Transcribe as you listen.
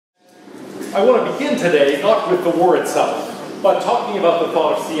I want to begin today not with the war itself, but talking about the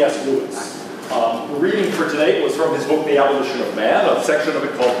thought of C.S. Lewis. The reading for today was from his book, The Abolition of Man, a section of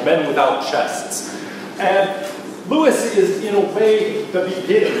it called Men Without Chests. And Lewis is, in a way, the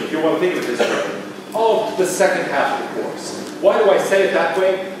beginning, if you want to think of it this way, of the second half of the course. Why do I say it that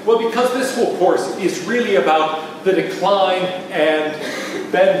way? Well, because this whole course is really about the decline and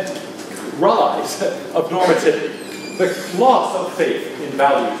then rise of normativity. The loss of faith in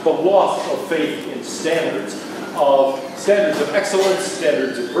values, the loss of faith in standards of excellence,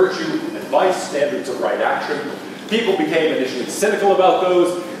 standards of virtue and vice, standards of right action. People became initially cynical about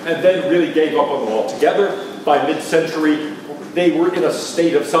those and then really gave up on them altogether. By mid-century, they were in a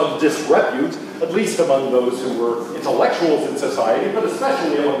state of some disrepute, at least among those who were intellectuals in society, but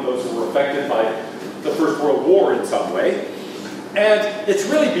especially among those who were affected by the First World War in some way. And it's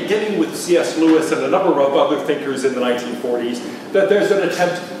really beginning with C.S. Lewis and a number of other thinkers in the 1940s that there's an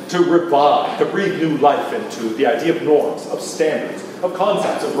attempt to revive, to breathe new life into the idea of norms, of standards, of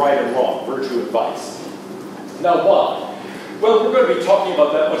concepts of right and wrong, virtue and vice. Now why? Well, we're going to be talking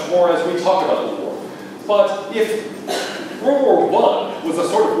about that much more as we talk about the war. But if World War I was a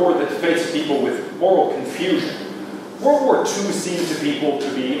sort of war that faced people with moral confusion, World War II seemed to people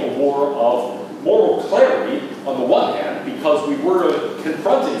to be a war of moral clarity on the one hand, because we were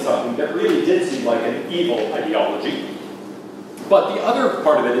confronting something that really did seem like an evil ideology. But the other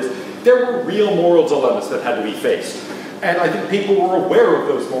part of it is there were real moral dilemmas that had to be faced. And I think people were aware of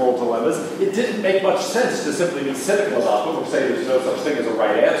those moral dilemmas. It didn't make much sense to simply be cynical about them or say there's no such thing as a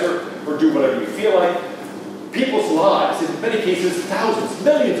right answer or do whatever you feel like. People's lives, in many cases thousands,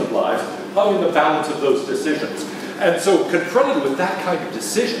 millions of lives, hung in the balance of those decisions. And so confronted with that kind of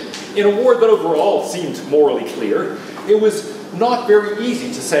decision, in a war that overall seemed morally clear, it was not very easy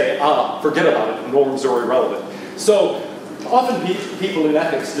to say, forget about it, norms are irrelevant. So often people in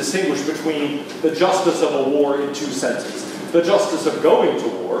ethics distinguish between the justice of a war in two senses. The justice of going to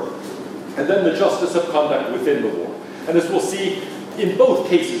war, and then the justice of conduct within the war. And as we'll see, in both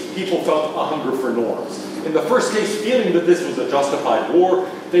cases, people felt a hunger for norms. In the first case, feeling that this was a justified war,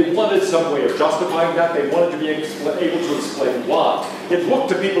 they wanted some way of justifying that. They wanted to be able to explain why. It looked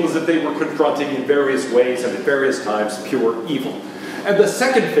to people as if they were confronting in various ways and at various times pure evil. And the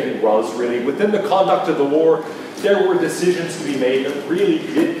second thing was, really, within the conduct of the war, there were decisions to be made that really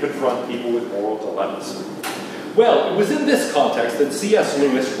did confront people with moral dilemmas. Well, it was in this context that C.S.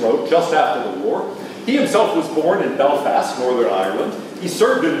 Lewis wrote just after the war. He himself was born in Belfast, Northern Ireland. He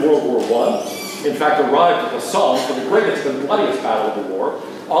served in World War I. In fact, arrived at the Somme for the greatest and bloodiest battle of the war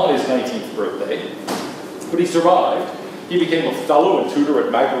on his 19th birthday. But he survived. He became a fellow and tutor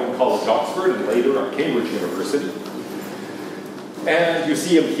at Magdalen College, Oxford, and later at Cambridge University. And you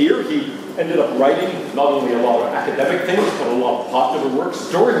see him here. He ended up writing not only a lot of academic things, but a lot of popular works.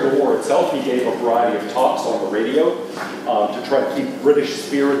 During the war itself, he gave a variety of talks on the radio to try to keep British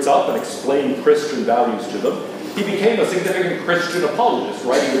spirits up and explain Christian values to them. He became a significant Christian apologist,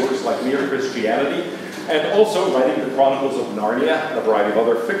 writing works like Mere Christianity, and also writing the Chronicles of Narnia and a variety of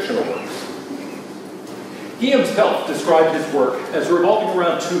other fictional works. He himself described his work as revolving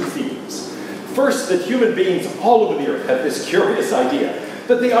around two themes. First, that human beings all over the earth have this curious idea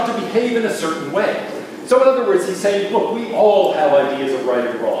that they ought to behave in a certain way. So in other words, he's saying, look, we all have ideas of right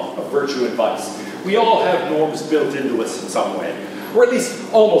and wrong, of virtue and vice. We all have norms built into us in some way. Or at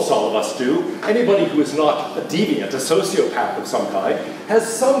least almost all of us do. Anybody who is not a deviant, a sociopath of some kind, has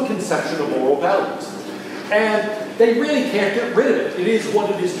some conception of moral values. And they really can't get rid of it. It is what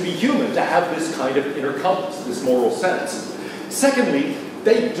it is to be human, to have this kind of inner compass, this moral sense. Secondly,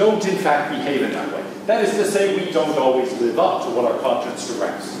 they don't in fact behave in that way. That is to say, we don't always live up to what our conscience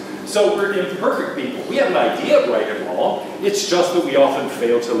directs. So we're imperfect people. We have an idea of right and wrong. It's just that we often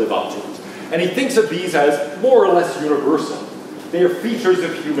fail to live up to it. And he thinks of these as more or less universal. They are features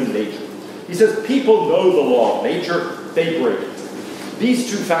of human nature. He says people know the law of nature, they break it. These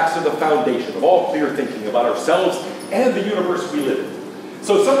two facts are the foundation of all clear thinking about ourselves and the universe we live in.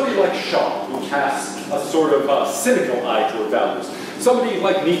 So somebody like Shaw, who casts a sort of cynical eye toward values. Somebody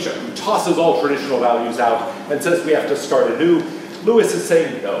like Nietzsche, who tosses all traditional values out and says we have to start anew. Lewis is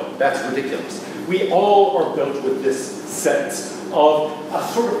saying, no, that's ridiculous. We all are built with this sense of a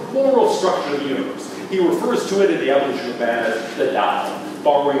sort of moral structure of the universe. He refers to it in The Abolition of Man as the Tao,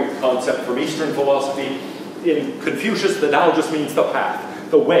 borrowing a concept from Eastern philosophy. In Confucius, the Tao just means the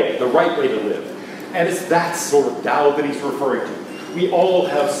path, the way, the right way to live. And it's that sort of Tao that he's referring to. We all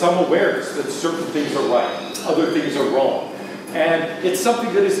have some awareness that certain things are right, other things are wrong. And it's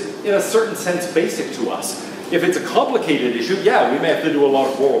something that is, in a certain sense, basic to us. If it's a complicated issue, yeah, we may have to do a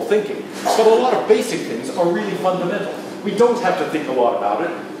lot of moral thinking. But a lot of basic things are really fundamental. We don't have to think a lot about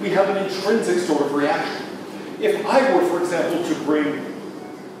it. We have an intrinsic sort of reaction. If I were, for example, to bring,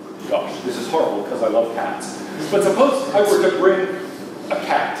 gosh, this is horrible because I love cats, but suppose I were to bring a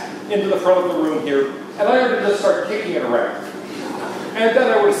cat into the front of the room here, and I were to just start kicking it around, and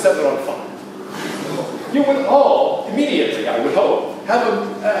then I were to set it on fire. You would all, immediately, I would hope, have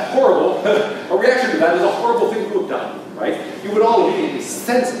a horrible, a reaction to that is a horrible thing to have done, right? You would all immediately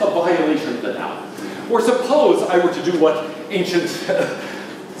sense a violation of the Tao. Or suppose I were to do what ancient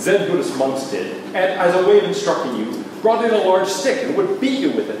Zen Buddhist monks did, and as a way of instructing you, brought in a large stick and would beat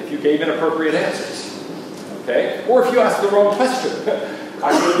you with it if you gave inappropriate answers. Okay? Or if you asked the wrong question.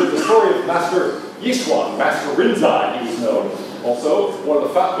 I heard the story of Master Yishuan, Master Rinzai, he was known, also one of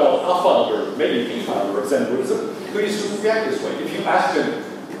the founder, maybe the founder of Zen Buddhism, who used to react this way. If you asked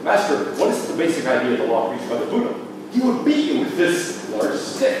him, Master, what is the basic idea of the law preached by the Buddha? He would beat you with this large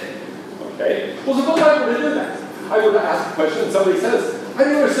stick. Okay? Well, suppose I were to do that. I were to ask a question and somebody says, I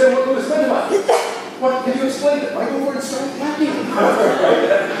don't understand what Buddha meant about it. What, can you explain it? I go over and start attacking him.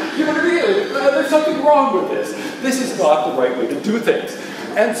 Right? You would immediately, there's something wrong with this. This is not the right way to do things.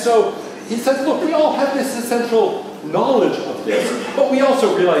 And so he says, look, we all have this essential knowledge of this, but we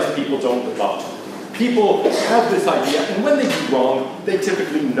also realize people don't live up to it. People have this idea, and when they do wrong, they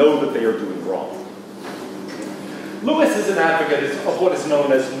typically know that they are doing wrong. Lewis is an advocate of what is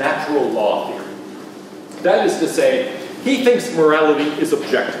known as natural law theory. That is to say, he thinks morality is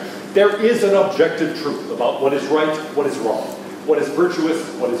objective. There is an objective truth about what is right, what is wrong, what is virtuous,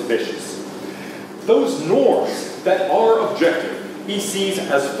 what is vicious. Those norms that are objective, he sees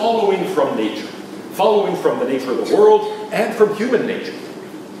as following from nature, following from the nature of the world and from human nature.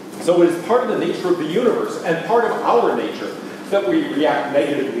 So it is part of the nature of the universe and part of our nature that we react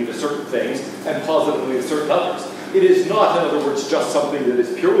negatively to certain things and positively to certain others. It is not, in other words, just something that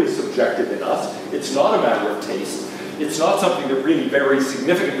is purely subjective in us. It's not a matter of taste. It's not something that really varies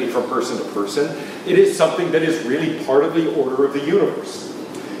significantly from person to person. It is something that is really part of the order of the universe.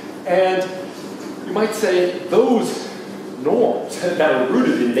 And you might say those norms that are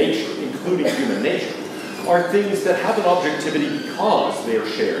rooted in nature, including human nature, are things that have an objectivity because they are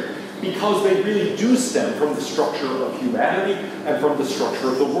shared, because they really do stem from the structure of humanity and from the structure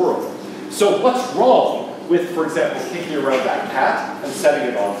of the world. So what's wrong with, for example, kicking around that cat and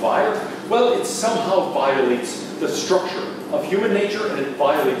setting it on fire? Well, it somehow violates the structure of human nature and it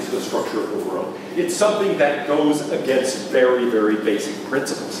violates the structure of the world. It's something that goes against very, very basic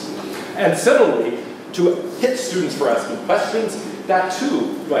principles. And similarly, to hit students for asking questions, that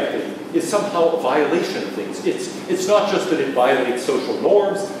too, I think, is somehow a violation of things. It's not just that it violates social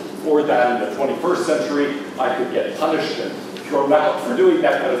norms, or that in the 21st century I could get punished and thrown out for doing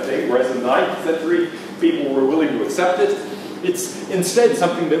that kind of thing, whereas in the 9th century people were willing to accept it. It's instead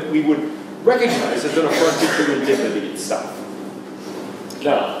something that we would recognize as an affront to human dignity itself.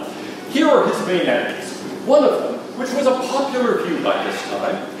 Now, here are his main enemies. One of them, which was a popular view by this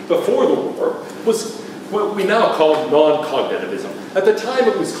time, before the war, was what we now call non-cognitivism. At the time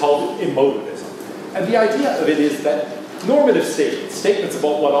it was called emotivism. And the idea of it is that normative statements, statements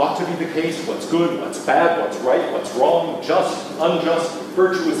about what ought to be the case, what's good, what's bad, what's right, what's wrong, just, unjust,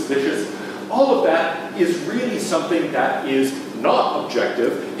 virtuous, vicious, all of that is really something that is not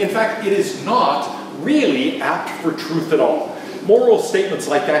objective. In fact, it is not really apt for truth at all. Moral statements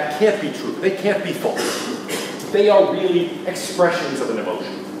like that can't be true. They can't be false. They are really expressions of an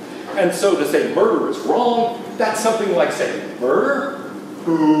emotion. And so to say murder is wrong, that's something like saying murder?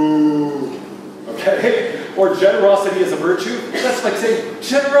 Ooh. Okay? Or generosity is a virtue, that's like saying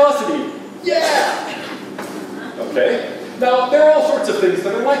generosity, yeah! Okay? Now, there are all sorts of things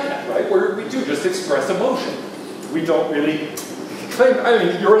that are like that, right? Where we do just express emotion. We don't really claim, I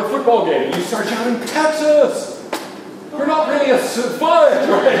mean, you're in a football game and you start shouting, Texas! You're not really fine,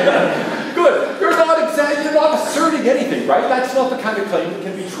 right? Good. You're not asserting anything, right? That's not the kind of claim that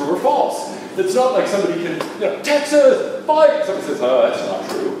can be true or false. It's not like somebody can, Texas, fight! Somebody says, oh, that's not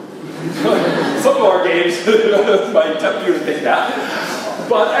true. Some of our games might tempt you to think that.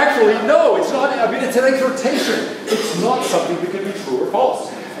 But actually, no, it's not. I mean, it's an exhortation. It's not something that can be true or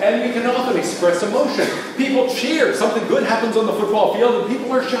false. And we can often express emotion. People cheer. Something good happens on the football field and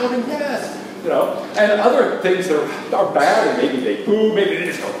people are shouting, yes. And other things that are bad, and maybe they boo, maybe they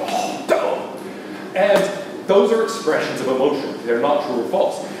just go, oh, no. And those are expressions of emotion. They're not true or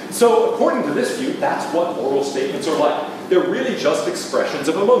false. So according to this view, that's what moral statements are like. They're really just expressions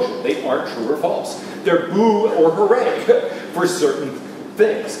of emotion. They aren't true or false. They're boo or hooray for certain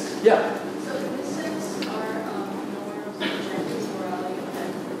things. Yeah? So in this sense, are norms objective morality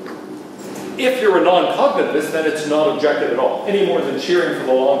objective? If you're a non-cognitivist, then it's not objective at all, any more than cheering for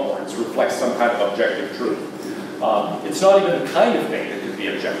the Longhorns reflects some kind of objective truth. It's not even the kind of thing that could be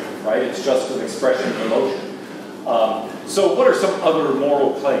objective, right? It's just an expression of emotion. So what are some other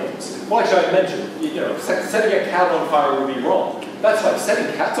moral claims? Well, actually, I mentioned, setting a cat on fire would be wrong. That's like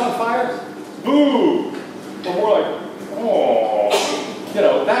setting cats on fire? Boo! Or more like, oh,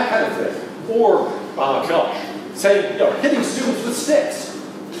 that kind of thing. Or, saying, hitting students with sticks.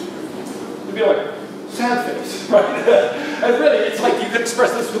 It'd be like, sad face, right? And really, it's like you could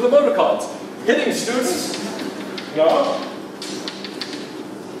express this with emoticons. Hitting students, no?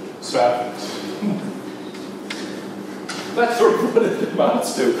 Sad face. That's sort of what it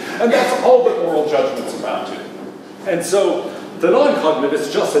amounts to. And that's all that moral judgments amount to. And so the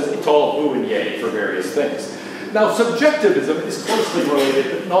non-cognitivists just says it's all boo and yay for various things. Now, subjectivism is closely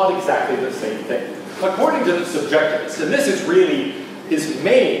related, but not exactly the same thing. According to the subjectivist, and this is really his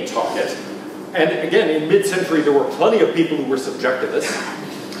main target, and again, in mid-century there were plenty of people who were subjectivists,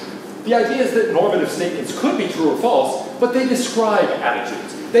 the idea is that normative statements could be true or false, but they describe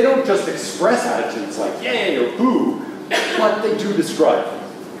attitudes. They don't just express attitudes like yay or boo, but they do describe them.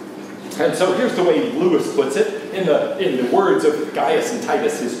 And so here's the way Lewis puts it, in the words of Gaius and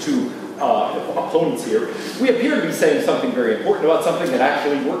Titus, his two opponents here. We appear to be saying something very important about something, and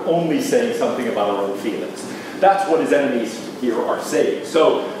actually we're only saying something about our own feelings. That's what his enemies here are saying.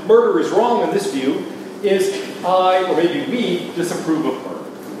 So murder is wrong in this view is I, or maybe we, disapprove of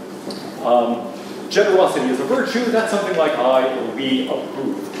murder. Generosity is a virtue. That's something like I or we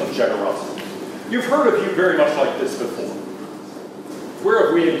approve of generosity. You've heard a view very much like this before. Where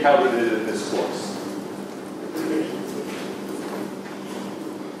have we encountered it in this course?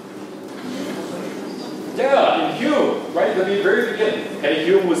 Yeah, in Hume, right at the very beginning. And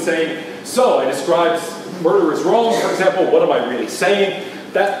Hume was saying, so I describe murder as wrong, for example, what am I really saying?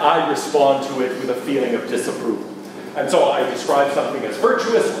 That I respond to it with a feeling of disapproval. And so I describe something as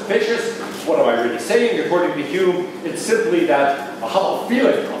virtuous or vicious. What am I really saying? According to Hume, it's simply that I have a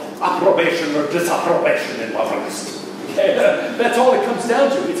feeling of approbation or disapprobation in my breast. Okay? That's all it comes down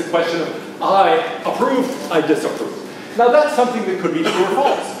to. It's a question of I approve, I disapprove. Now that's something that could be true or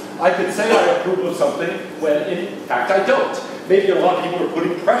false. I could say I approve of something when in fact I don't. Maybe a lot of people are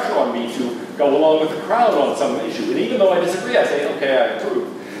putting pressure on me to go along with the crowd on some issue. And even though I disagree, I say, okay, I approve.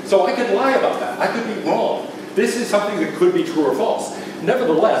 So I could lie about that. I could be wrong. This is something that could be true or false.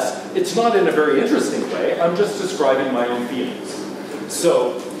 Nevertheless, it's not in a very interesting way. I'm just describing my own feelings.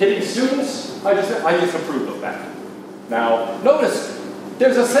 So, hitting students, I disapprove of that. Now, notice,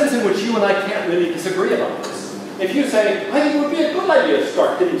 there's a sense in which you and I can't really disagree about this. If you say, I think it would be a good idea to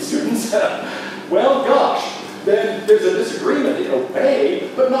start hitting students, well, gosh, then there's a disagreement in a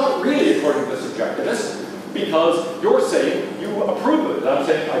way, but not really according to subjectivists, because you're saying you approve of it, and I'm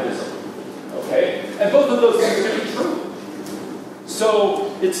saying I disapprove. Okay? And both of those things can be true.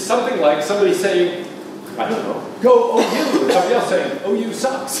 So it's something like somebody saying, I don't know, go OU, and somebody else saying, OU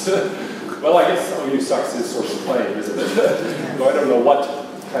sucks. Well, I guess OU sucks is sort of a claim, isn't it? So I don't know what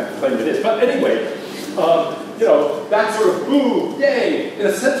kind of claim it is. But anyway, that sort of boo, yay, in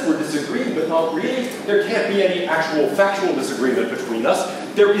a sense we're disagreeing, but not really. There can't be any actual factual disagreement between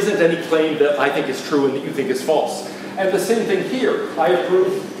us. There isn't any claim that I think is true and that you think is false. And the same thing here. I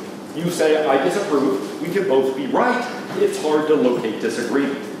approve, you say I disapprove, we can both be right. It's hard to locate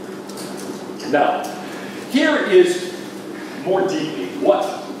disagreement. Now, here is more deeply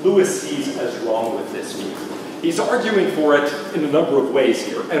what Lewis sees as wrong with this view. He's arguing for it in a number of ways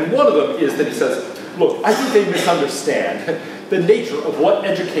here. And one of them is that he says, look, I think they misunderstand the nature of what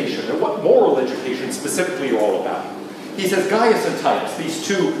education and what moral education specifically are all about. He says Gaius and Titus, these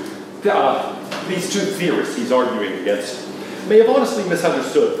two theorists he's arguing against, may have honestly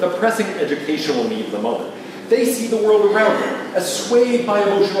misunderstood the pressing educational need of the moment. They see the world around them as swayed by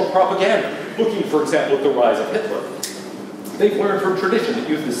emotional propaganda, looking, for example, at the rise of Hitler. They've learned from tradition that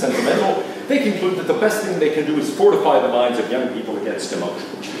youth is sentimental. They conclude that the best thing they can do is fortify the minds of young people against emotion.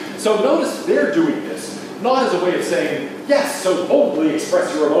 So notice they're doing this, not as a way of saying, yes, so boldly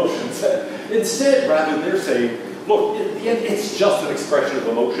express your emotions. Instead, rather, they're saying, look, in the end, it's just an expression of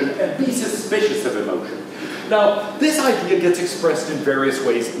emotion, and be suspicious of emotion. Now, this idea gets expressed in various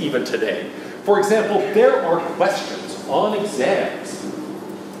ways even today. For example, there are questions on exams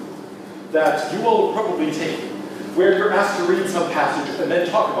that you all probably take, where you're asked to read some passage and then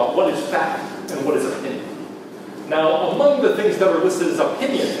talk about what is fact and what is opinion. Now, among the things that are listed as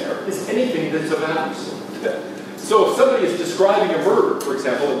opinion there is anything that's of ours. So if somebody is describing a murder, for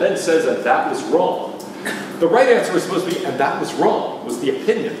example, and then says that that was wrong, the right answer is supposed to be, and that was wrong, was the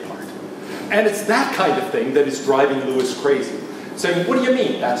opinion part. And it's that kind of thing that is driving Lewis crazy. Saying, what do you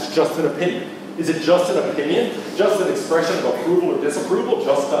mean that's just an opinion? Is it just an opinion? Just an expression of approval or disapproval?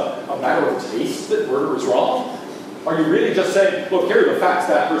 Just a matter of taste that murder is wrong? Are you really just saying, look, here are the facts,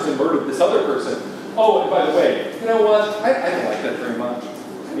 that person murdered this other person. Oh, and by the way, you know what? I don't like that very much.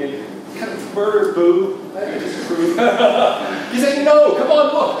 I mean, kind of murder, boo. I disapprove. You say, no, come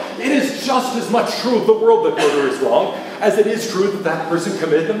on, look. It is just as much true of the world that murder is wrong as it is true that that person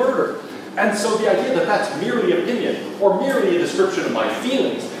committed the murder. And so the idea that that's merely opinion, or merely a description of my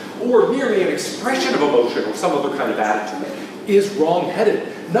feelings, or merely an expression of emotion or some other kind of attitude is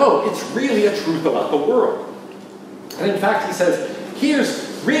wrong-headed. No, it's really a truth about the world. And in fact, he says,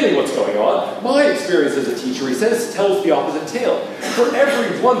 here's really what's going on. My experience as a teacher, he says, tells the opposite tale. For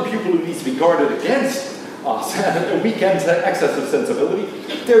every one pupil who needs to be guarded against us, a weekend excess of sensibility,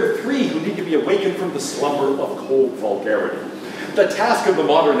 there are 3 who need to be awakened from the slumber of cold vulgarity. The task of the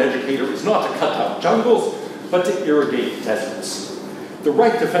modern educator is not to cut down jungles, but to irrigate deserts. The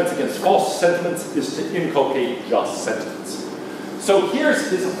right defense against false sentiments is to inculcate just sentiments. So here's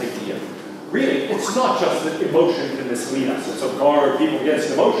his idea. Really, it's not just that emotion can mislead us, and so guard people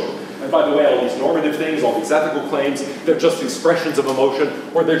against emotion. And by the way, all these normative things, all these ethical claims, they're just expressions of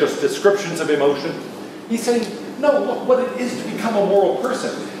emotion, or they're just descriptions of emotion. He's saying, no, look, what it is to become a moral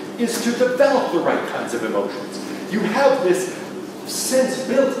person is to develop the right kinds of emotions. You have this sense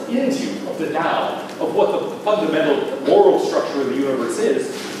built into you of the Tao, of what the fundamental moral structure of the universe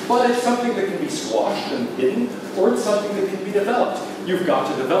is, but it's something that can be squashed and hidden, or it's something that can be developed. You've got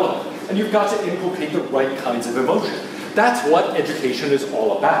to develop it, and you've got to inculcate the right kinds of emotion. That's what education is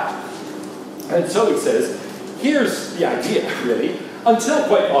all about. And so he says, here's the idea, really. Until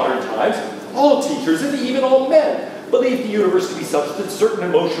quite modern times, all teachers, and even all men, believed the universe to be such that certain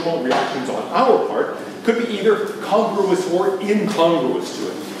emotional reactions on our part could be either congruous or incongruous to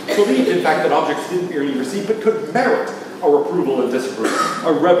it. Believed, in fact, that objects didn't merely receive, but could merit our approval and disapproval,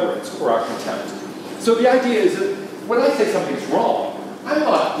 our reverence or our contempt. So the idea is that when I say something's wrong, I'm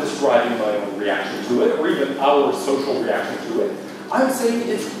not describing my own reaction to it, or even our social reaction to it. I'm saying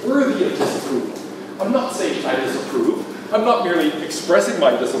it's worthy of disapproval. I'm not saying I disapprove. I'm not merely expressing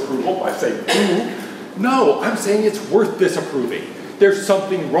my disapproval by saying, ooh. No, I'm saying it's worth disapproving. There's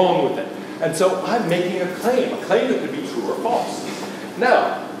something wrong with it. And so I'm making a claim that could be true or false.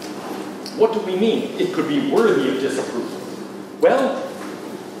 Now, what do we mean? It could be worthy of disapproval. Well,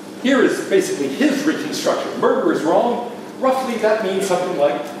 here is basically his reconstruction. Murder is wrong. Roughly, that means something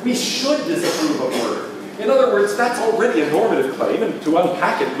like, we should disapprove of murder. In other words, that's already a normative claim, and to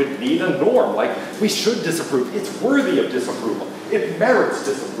unpack it would need a norm, like, we should disapprove. It's worthy of disapproval. It merits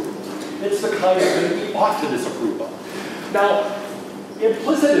disapproval. It's the kind of thing we ought to disapprove of. Now,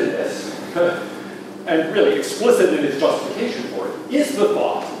 implicit in this, and really explicit in its justification for it, is the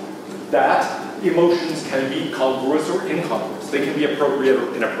thought that emotions can be congruous or incongruous. They can be appropriate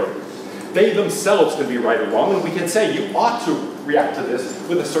or inappropriate. They themselves can be right or wrong, and we can say you ought to react to this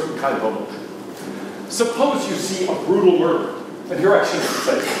with a certain kind of emotion. Suppose you see a brutal murder, and your action is to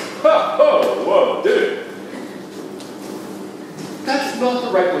say, oh, whoa, dude. That's not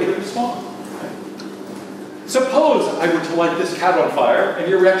the right way to respond. Right? Suppose I were to light this cat on fire, and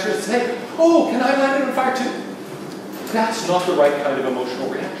your reaction is to say, oh, can I light it on fire too? That's not the right kind of emotional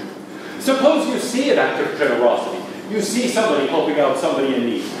reaction. Suppose you see an act of generosity. You see somebody helping out somebody in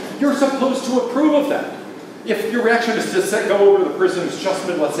need. You're supposed to approve of that. If your reaction is to go over to the person who's just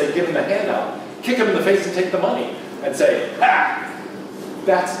been, let's say, given the handout, kick him in the face and take the money, and say, ah,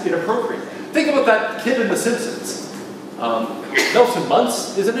 that's inappropriate. Think about that kid in The Simpsons. Nelson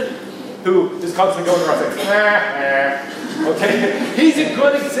Muntz, isn't it? Who is constantly going around saying, okay? He's a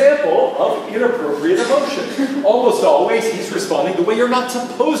good example of inappropriate emotion. Almost always, he's responding the way you're not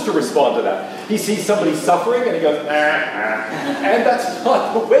supposed to respond to that. He sees somebody suffering, and he goes, and that's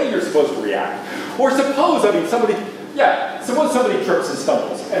not the way you're supposed to react. Or suppose somebody trips and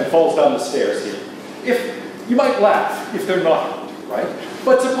stumbles and falls down the stairs here. You might laugh if they're not, right?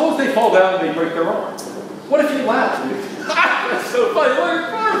 But suppose they fall down and they break their arm. What if you laugh? That's so funny. Well, your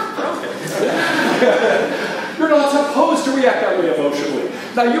arm's broken. You're not supposed to react that way emotionally.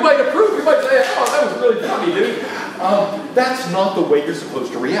 Now, you might approve. You might say, oh, that was really funny, dude. That's not the way you're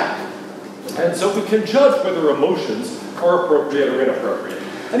supposed to react. And so we can judge whether emotions are appropriate or inappropriate.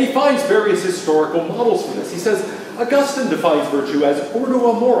 And he finds various historical models for this. He says, Augustine defines virtue as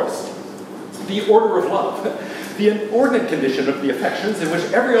ordo amoris, the order of love, the inordinate condition of the affections in which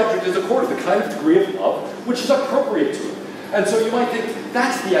every object is accorded the kind of degree of love which is appropriate to it. And so you might think,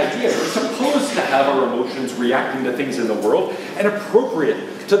 that's the idea. We're supposed to have our emotions reacting to things in the world and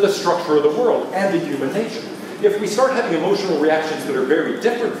appropriate to the structure of the world and the human nature. If we start having emotional reactions that are very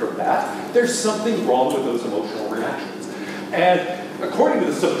different from that, there's something wrong with those emotional reactions. And according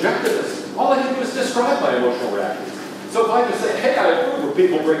to the subjectivists, all I can do is describe my emotional reactions. So if I just say, hey, I approve of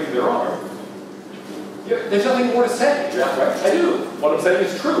people breaking their arm, there's nothing more to say. Yeah, right? I do. What I'm saying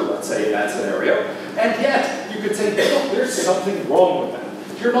is true, let's say, in that scenario. And yet, you could say, look, there's something wrong with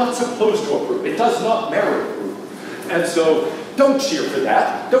that. You're not supposed to approve. It does not merit approval. And so, don't cheer for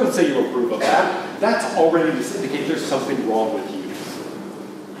that. Don't say you approve of that. That's already to indicate there's something wrong with you.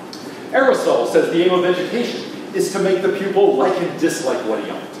 Aristotle says the aim of education is to make the pupil like and dislike what he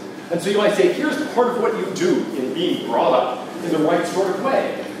ought. And so you might say, here's part of what you do in being brought up in the right sort of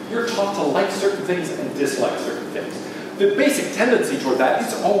way. You're taught to like certain things and dislike certain things. The basic tendency toward that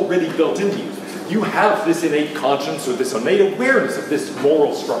is already built into you. You have this innate conscience or this innate awareness of this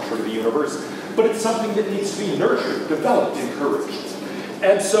moral structure of the universe, but it's something that needs to be nurtured, developed, encouraged.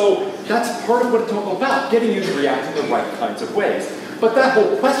 And so that's part of what it's all about, getting you to react in the right kinds of ways. But that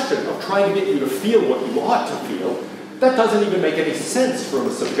whole question of trying to get you to feel what you ought to feel, that doesn't even make any sense from a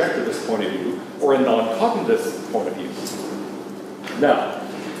subjectivist point of view or a non-cognitive point of view. Now,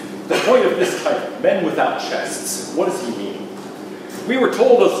 the point of this title, Men Without Chests, what does he mean? We were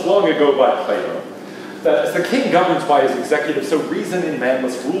told us long ago by Plato that as the king governs by his executive, so reason in man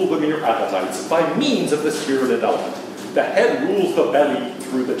must rule the mere appetites by means of the spirited element. The head rules the belly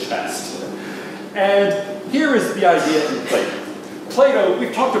through the chest. And here is the idea in Plato. Plato,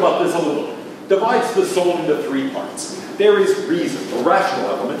 we've talked about this a little, divides the soul into three parts. There is reason, the rational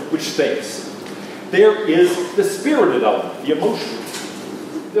element, which thinks. There is the spirited element, the emotion,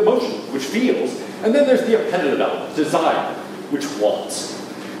 which feels. And then there's the appetitive element, desire, which wants.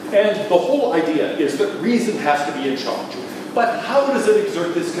 And the whole idea is that reason has to be in charge. But how does it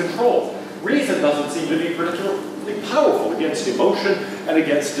exert this control? Reason doesn't seem to be particularly powerful against emotion and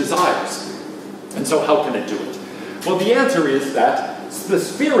against desires. And so how can it do it? Well, the answer is that the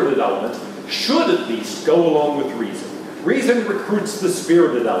spirited element should at least go along with reason. Reason recruits the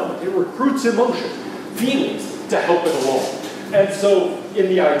spirited element. It recruits emotion, feelings, to help it along. And so in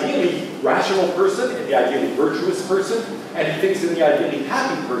the ideally rational person, in the ideally virtuous person, and he thinks in the ideally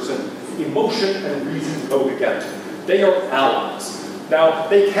happy person, emotion and reason go together. They are allies. Now,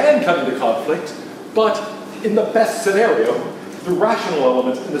 they can come into conflict, but in the best scenario, the rational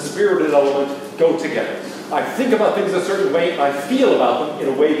element and the spirited element go together. I think about things a certain way, I feel about them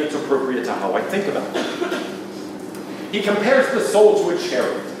in a way that's appropriate to how I think about them. He compares the soul to a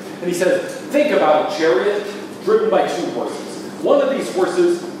chariot, and he says, think about a chariot driven by two horses. One of these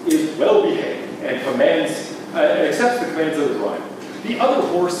horses is well-behaved and accepts the commands of the driver. The other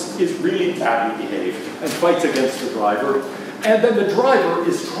horse is really badly behaved and fights against the driver. And then the driver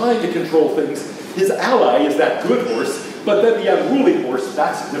is trying to control things. His ally is that good horse, but then the unruly horse,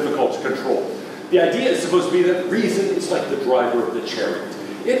 that's difficult to control. The idea is supposed to be that reason is like the driver of the chariot.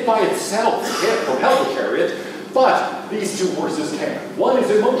 It by itself can't propel the chariot, but these two horses can. One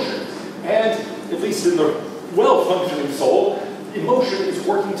is emotion, and at least in the well-functioning soul, emotion is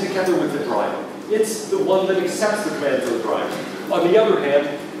working together with the driver. It's the one that accepts the commands of the driver. On the other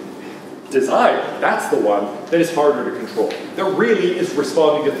hand, desire, that's the one that is harder to control. That really is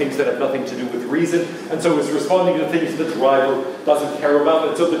responding to things that have nothing to do with reason, and so is responding to things the driver doesn't care about,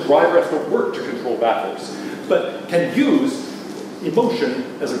 and so the driver has to work to control that horse, but can use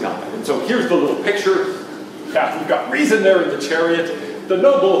emotion as a guide. And so here's the little picture. Yeah, we've got reason there in the chariot. The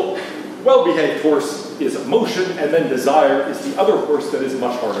noble, well-behaved horse is emotion, and then desire is the other horse that is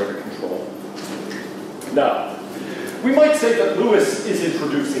much harder to control. Now, we might say that Lewis is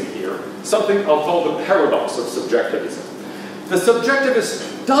introducing here something I'll call the paradox of subjectivism. The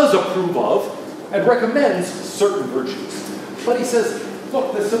subjectivist does approve of and recommends certain virtues. But he says,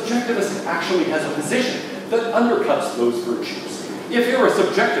 look, the subjectivist actually has a position that undercuts those virtues. If you're a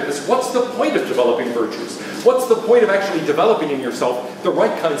subjectivist, what's the point of developing virtues? What's the point of actually developing in yourself the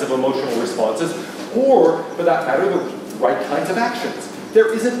right kinds of emotional responses, or, for that matter, the right kinds of actions?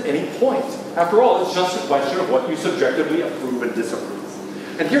 There isn't any point. After all, it's just a question of what you subjectively approve and disapprove.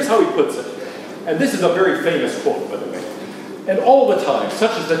 And here's how he puts it. And this is a very famous quote, by the way. And all the time,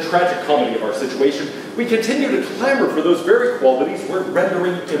 such is the tragic comedy of our situation, we continue to clamor for those very qualities we're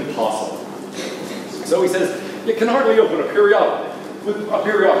rendering impossible. So he says, you can hardly open a periodical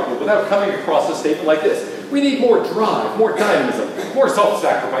without coming across a statement like this. We need more drive, more dynamism, more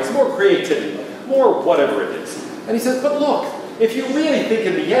self-sacrifice, more creativity, more whatever it is. And he says, but look, if you really think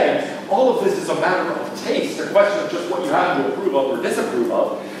in the end, all of this is a matter of taste, a question of just what you happen to approve of or disapprove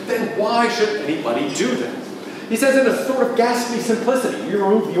of, then why should anybody do that? He says in a sort of ghastly simplicity, we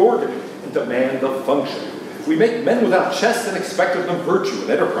remove the organ and demand the function. We make men without chests and expect of them virtue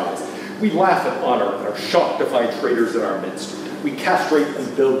and enterprise. We laugh at honor and are shocked to find traitors in our midst. We castrate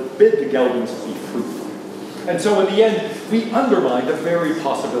and bid the geldings be fruitful. And so in the end, we undermine the very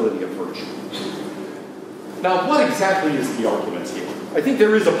possibility of virtue. Now, what exactly is the argument here? I think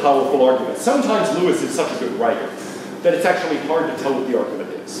there is a powerful argument. Sometimes Lewis is such a good writer that it's actually hard to tell what the argument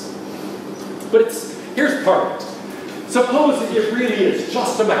is. But here's part of it. Suppose it really is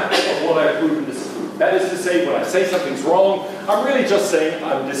just a matter of what I approve and disapprove. That is to say, when I say something's wrong, I'm really just saying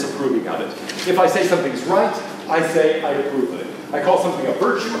I'm disapproving of it. If I say something's right, I say I approve of it. I call something a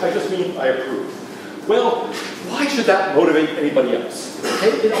virtue, I just mean I approve. Well, why should that motivate anybody else?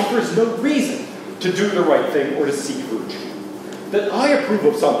 Okay? It offers no reason to do the right thing or to seek virtue. That I approve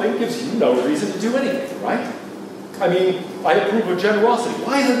of something gives you no reason to do anything, right? I mean, I approve of generosity.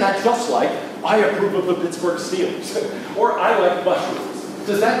 Why isn't that just like I approve of the Pittsburgh Steelers? Or I like mushrooms.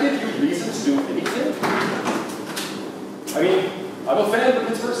 Does that give you reason to do anything? I mean, I'm a fan of the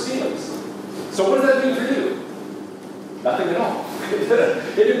Pittsburgh Steelers. So what does that mean for you? Nothing at all.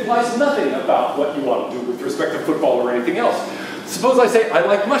 It implies nothing about what you want to do with respect to football or anything else. Suppose I say I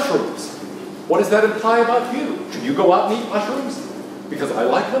like mushrooms. What does that imply about you? Should you go out and eat mushrooms? Because I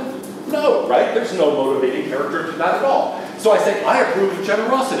like them? No, right? There's no motivating character to that at all. So I say, I approve of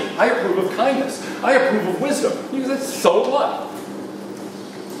generosity. I approve of kindness. I approve of wisdom. You say, so what?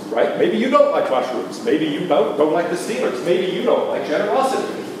 Right? Maybe you don't like mushrooms. Maybe you don't like the Steelers. Maybe you don't like generosity.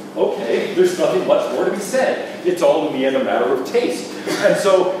 Okay, there's nothing much more to be said. It's all in the end a matter of taste. And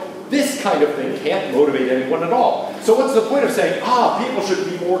so this kind of thing can't motivate anyone at all. So what's the point of saying, people should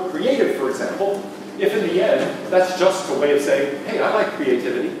be more creative, for example, if in the end that's just a way of saying, hey, I like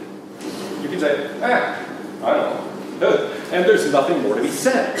creativity. You can say, I don't know. And there's nothing more to be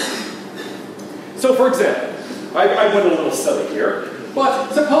said. So for example, I went a little silly here,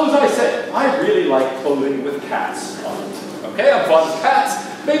 but suppose I say, I really like clothing with cats on it. Okay, I'm fond of cats.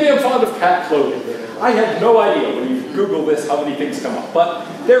 Maybe I'm fond of cat clothing. I had no idea when you Google this how many things come up. But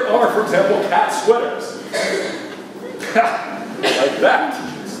there are, for example, cat sweaters. Like that.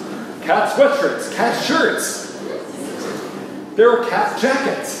 Cat sweatshirts, cat shirts. There are cat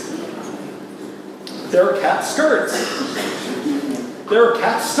jackets. There are cat skirts. There are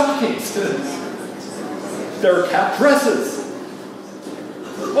cat stockings. There are cat dresses.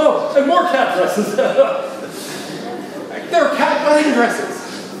 Oh, and more cat dresses. There are cat wedding dresses.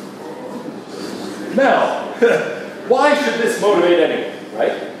 Now, why should this motivate anyone,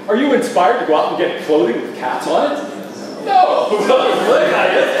 right? Are you inspired to go out and get clothing with cats on it? No.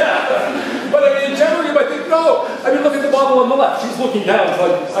 Yeah. But I mean, in general, you might think, no. I mean, look at the model on the left. She's looking down. It's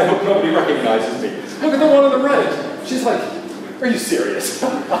like, I hope nobody recognizes me. Look at the one on the right. She's like, are you serious?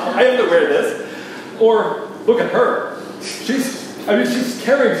 I have to wear this. Or look at her. She's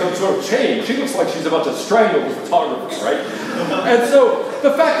carrying some sort of chain. She looks like she's about to strangle the photographer, right? And so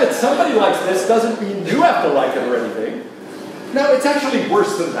the fact that somebody likes this doesn't mean you have to like it or anything. Now, it's actually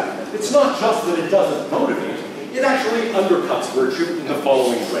worse than that. It's not just that it doesn't motivate. It actually undercuts virtue in the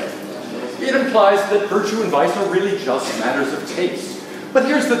following way. It implies that virtue and vice are really just matters of taste. But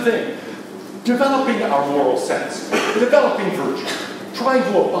here's the thing. Developing our moral sense, developing virtue, trying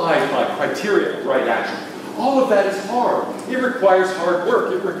to abide by criteria of right action, all of that is hard. It requires hard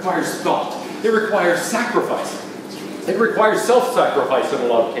work. It requires thought. It requires sacrifice. It requires self-sacrifice in a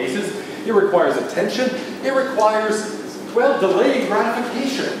lot of cases. It requires attention. It requires, well, delayed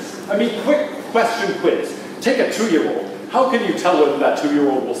gratification. I mean, quick question quiz. Take a 2-year-old. How can you tell whether that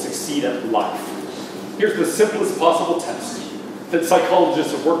 2-year-old will succeed at life? Here's the simplest possible test that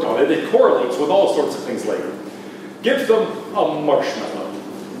psychologists have worked on. It correlates with all sorts of things later. Give them a marshmallow.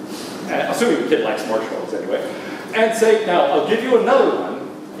 Assuming the kid likes marshmallows anyway. And say, now, I'll give you another one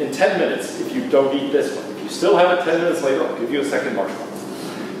in 10 minutes if you don't eat this one. If you still have it 10 minutes later, I'll give you a second marshmallow.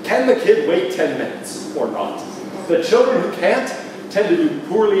 Can the kid wait 10 minutes or not? The children who can't tend to do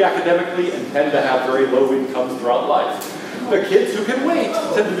poorly academically and tend to have very low incomes throughout life. The kids who can wait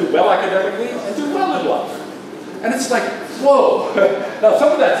tend to do well academically and do well in life. And it's like, whoa. Now,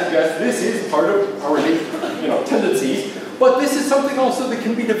 some of that suggests this is part of our innate, tendencies, but this is something also that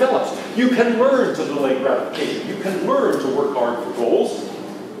can be developed. You can learn to delay gratification. You can learn to work hard for goals.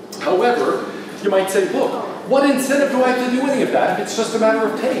 However, you might say, look, what incentive do I have to do any of that if it's just a matter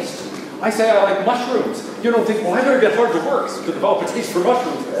of taste? I say I like mushrooms. You don't think, well, I better get hard to work to develop a taste for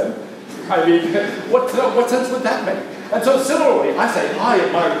mushrooms then. I mean, what sense would that make? And so similarly, I say, I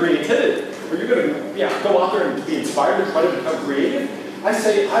admire creativity. Are you going to go out there and be inspired to try to become creative? I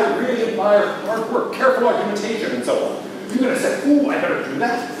say, I really admire hard work, careful argumentation, and so on. You're going to say, ooh, I better do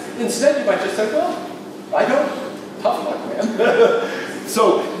that. Instead, you might just say, well, I don't. Tough luck, man.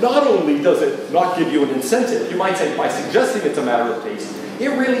 So not only does it not give you an incentive, you might say, by suggesting it's a matter of taste, it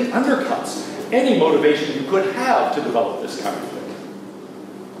really undercuts any motivation you could have to develop this kind of thing.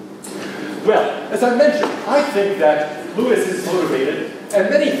 Well, as I mentioned, I think that Lewis is motivated And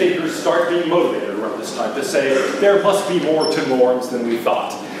many thinkers start being motivated around this time to say there must be more to norms than we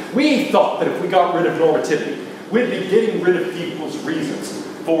thought. We thought that if we got rid of normativity, we'd be getting rid of people's reasons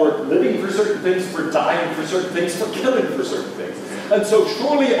for living for certain things, for dying for certain things, for killing for certain things. And so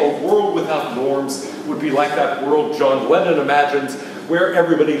surely a world without norms would be like that world John Lennon imagines, where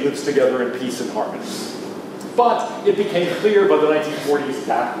everybody lives together in peace and harmony. But it became clear by the 1940s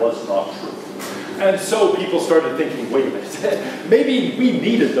that was not true. And so people started thinking, wait a minute, maybe we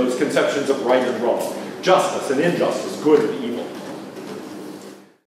needed those conceptions of right and wrong, justice and injustice, good and evil.